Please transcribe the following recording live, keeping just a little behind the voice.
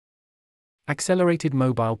Accelerated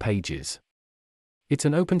mobile pages. It's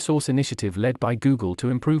an open-source initiative led by Google to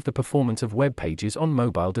improve the performance of web pages on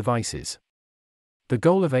mobile devices. The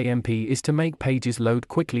goal of AMP is to make pages load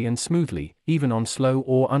quickly and smoothly, even on slow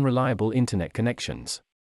or unreliable internet connections.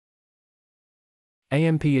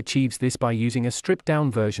 AMP achieves this by using a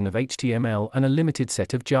stripped-down version of HTML and a limited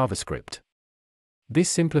set of JavaScript. This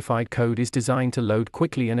simplified code is designed to load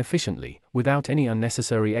quickly and efficiently, without any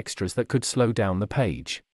unnecessary extras that could slow down the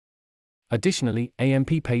page. Additionally,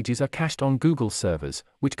 AMP pages are cached on Google servers,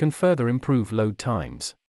 which can further improve load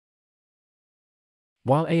times.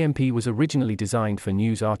 While AMP was originally designed for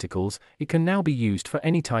news articles, it can now be used for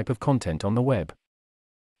any type of content on the web.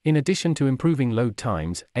 In addition to improving load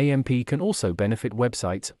times, AMP can also benefit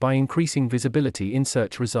websites by increasing visibility in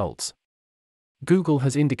search results. Google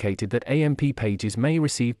has indicated that AMP pages may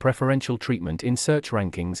receive preferential treatment in search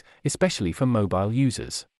rankings, especially for mobile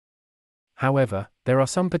users. However, there are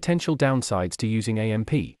some potential downsides to using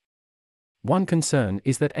AMP. One concern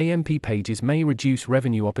is that AMP pages may reduce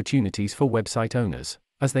revenue opportunities for website owners,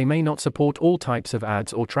 as they may not support all types of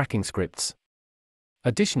ads or tracking scripts.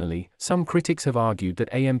 Additionally, some critics have argued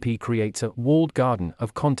that AMP creates a walled garden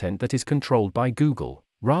of content that is controlled by Google,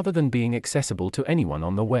 rather than being accessible to anyone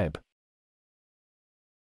on the web.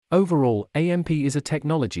 Overall, AMP is a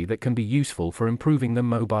technology that can be useful for improving the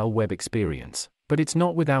mobile web experience, but it's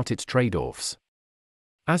not without its trade-offs.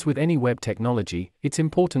 As with any web technology, it's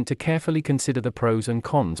important to carefully consider the pros and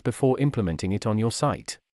cons before implementing it on your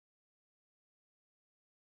site.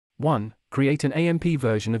 1. Create an AMP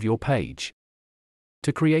version of your page.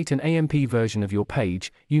 To create an AMP version of your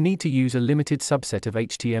page, you need to use a limited subset of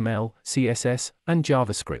HTML, CSS, and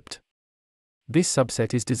JavaScript. This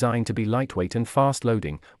subset is designed to be lightweight and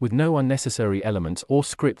fast-loading, with no unnecessary elements or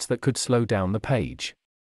scripts that could slow down the page.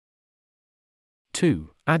 2.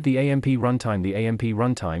 Add the AMP runtime. The AMP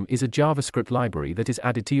runtime is a JavaScript library that is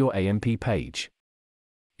added to your AMP page.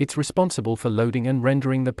 It's responsible for loading and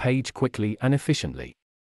rendering the page quickly and efficiently.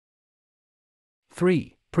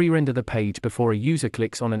 3. Pre-render the page before a user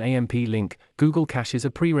clicks on an AMP link. Google caches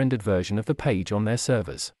a pre-rendered version of the page on their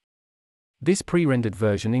servers. This pre-rendered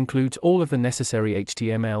version includes all of the necessary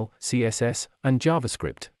HTML, CSS, and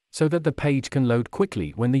JavaScript, so that the page can load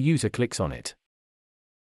quickly when the user clicks on it.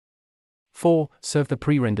 4. Serve the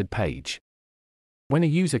pre-rendered page. When a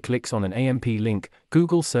user clicks on an AMP link,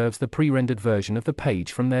 Google serves the pre-rendered version of the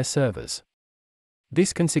page from their servers.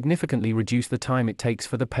 This can significantly reduce the time it takes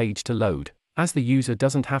for the page to load, as the user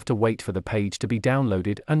doesn't have to wait for the page to be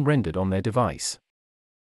downloaded and rendered on their device.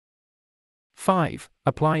 5.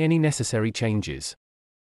 Apply any necessary changes.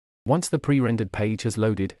 Once the pre-rendered page has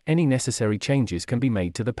loaded, any necessary changes can be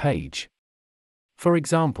made to the page. For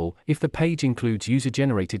example, if the page includes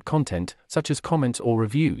user-generated content, such as comments or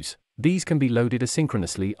reviews, these can be loaded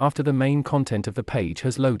asynchronously after the main content of the page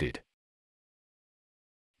has loaded.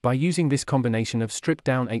 By using this combination of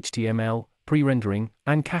stripped-down HTML, pre-rendering,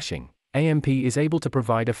 and caching, AMP is able to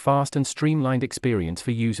provide a fast and streamlined experience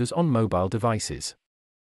for users on mobile devices.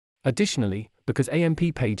 Additionally, because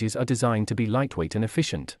AMP pages are designed to be lightweight and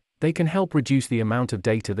efficient, they can help reduce the amount of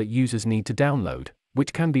data that users need to download,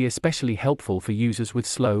 which can be especially helpful for users with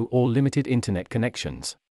slow or limited internet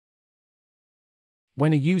connections.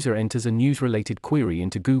 When a user enters a news-related query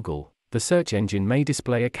into Google, the search engine may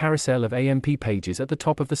display a carousel of AMP pages at the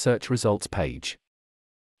top of the search results page.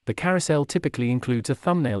 The carousel typically includes a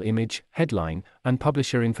thumbnail image, headline, and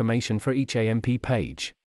publisher information for each AMP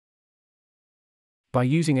page. By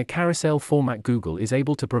using a carousel format, Google is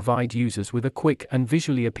able to provide users with a quick and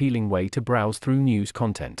visually appealing way to browse through news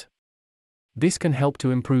content. This can help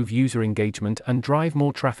to improve user engagement and drive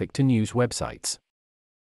more traffic to news websites.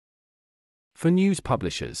 For news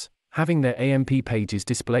publishers, having their AMP pages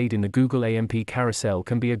displayed in the Google AMP carousel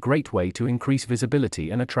can be a great way to increase visibility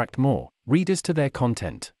and attract more readers to their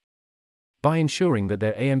content. By ensuring that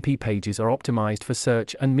their AMP pages are optimized for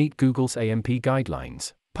search and meet Google's AMP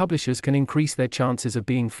guidelines, publishers can increase their chances of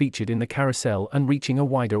being featured in the carousel and reaching a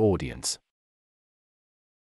wider audience.